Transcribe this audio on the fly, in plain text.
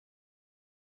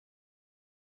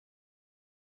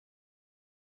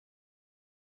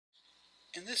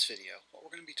In this video, what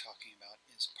we're going to be talking about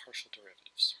is partial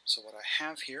derivatives. So what I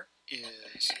have here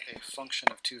is a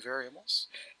function of two variables,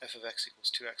 f of x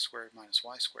equals 2x squared minus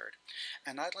y squared,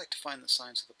 and I'd like to find the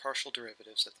signs of the partial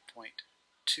derivatives at the point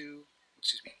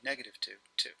negative 2,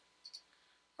 2.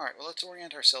 Alright, well, let's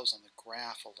orient ourselves on the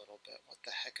graph a little bit. What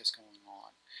the heck is going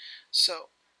on?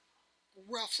 So,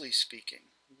 roughly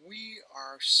speaking, we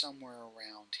are somewhere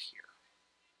around here.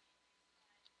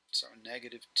 So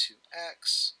negative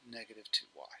 2x, negative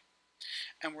 2y.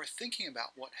 And we're thinking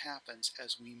about what happens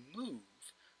as we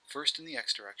move first in the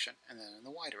x direction and then in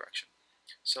the y direction.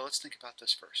 So let's think about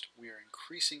this first. We are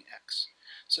increasing x.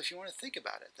 So if you want to think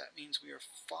about it, that means we are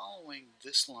following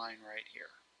this line right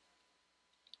here.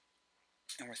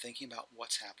 And we're thinking about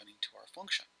what's happening to our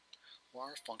function. Well,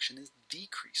 our function is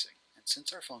decreasing. And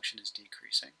since our function is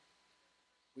decreasing,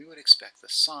 we would expect the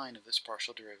sign of this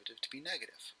partial derivative to be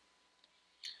negative.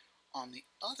 On the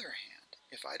other hand,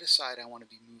 if I decide I want to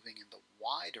be moving in the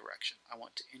y direction, I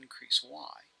want to increase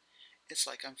y, it's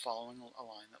like I'm following a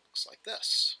line that looks like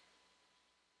this.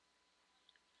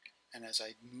 And as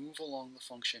I move along the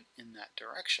function in that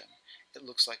direction, it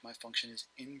looks like my function is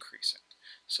increasing.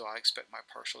 So I expect my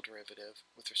partial derivative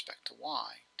with respect to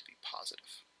y to be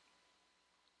positive.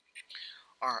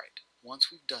 Alright, once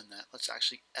we've done that, let's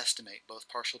actually estimate both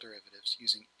partial derivatives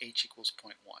using h equals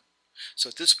 0.1. So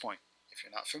at this point, if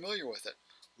you're not familiar with it,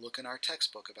 look in our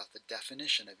textbook about the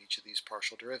definition of each of these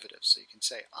partial derivatives so you can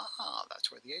say, that's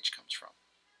where the h comes from.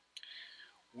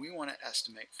 We want to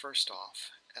estimate first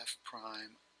off f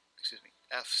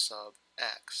sub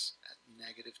x at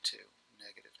negative 2,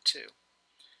 negative 2.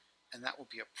 And that will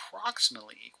be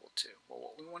approximately equal to, well,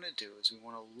 what we want to do is we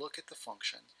want to look at the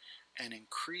function and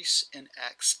increase in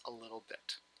x a little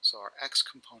bit. So our x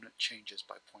component changes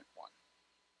by 0.1.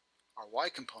 Our y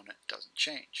component doesn't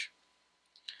change.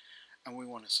 And we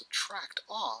want to subtract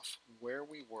off where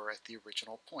we were at the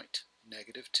original point,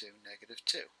 negative 2, negative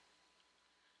 2.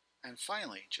 And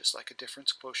finally, just like a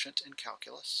difference quotient in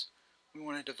calculus, we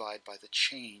want to divide by the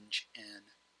change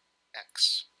in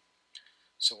x.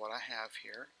 So what I have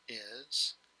here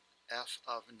is f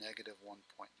of negative 1.9.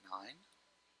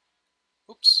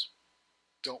 Oops,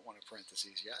 don't want a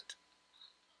parentheses yet.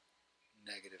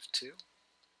 Negative 2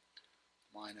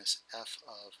 minus f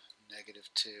of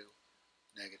negative 2,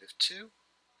 negative 2,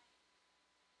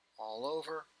 all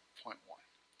over 0.1.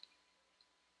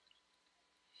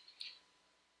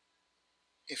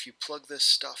 If you plug this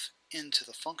stuff into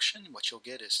the function, what you'll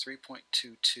get is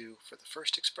 3.22 for the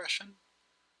first expression,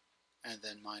 and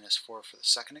then minus 4 for the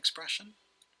second expression,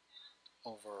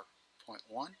 over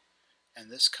 0.1,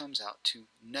 and this comes out to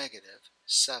negative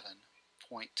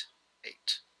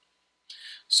 7.8.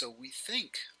 So we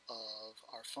think of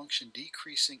our function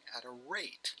decreasing at a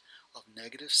rate of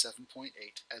negative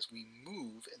 7.8 as we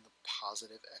move in the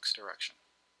positive x direction.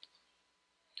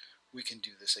 We can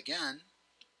do this again,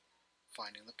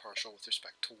 finding the partial with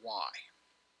respect to y.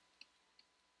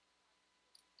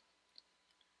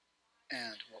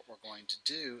 And what we're going to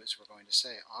do is we're going to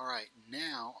say, alright,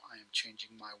 now I am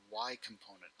changing my y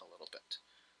component a little bit.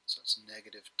 So it's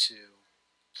negative 2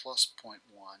 plus 0.1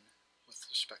 with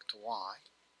respect to y,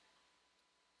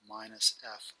 minus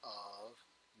f of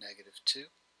negative 2,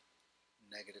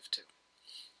 negative 2.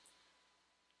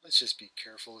 Let's just be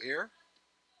careful here.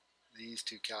 These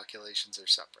two calculations are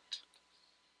separate.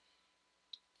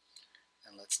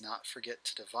 And let's not forget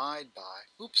to divide by,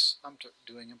 oops, I'm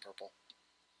doing in purple.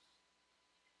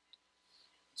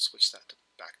 Switch that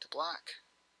back to black,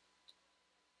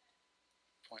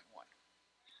 0.1.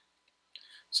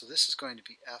 So this is going to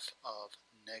be f of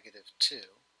negative 2,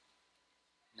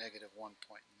 negative 1.9,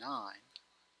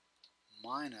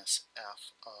 minus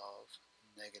f of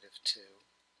negative 2,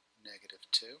 negative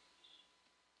 2,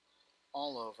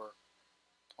 all over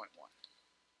 0.1.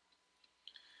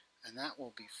 And that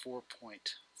will be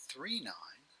 4.39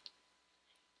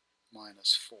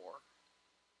 minus 4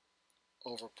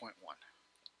 over 0.1.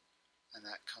 And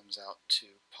that comes out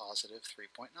to positive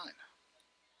 3.9.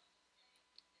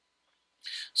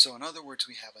 So in other words,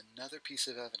 we have another piece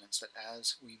of evidence that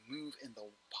as we move in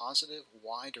the positive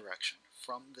y direction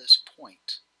from this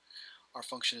point, our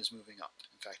function is moving up.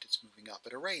 In fact, it's moving up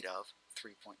at a rate of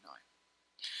 3.9.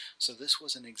 So this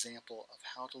was an example of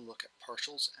how to look at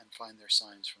partials and find their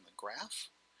signs from the graph,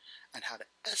 and how to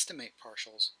estimate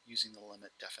partials using the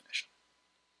limit definition.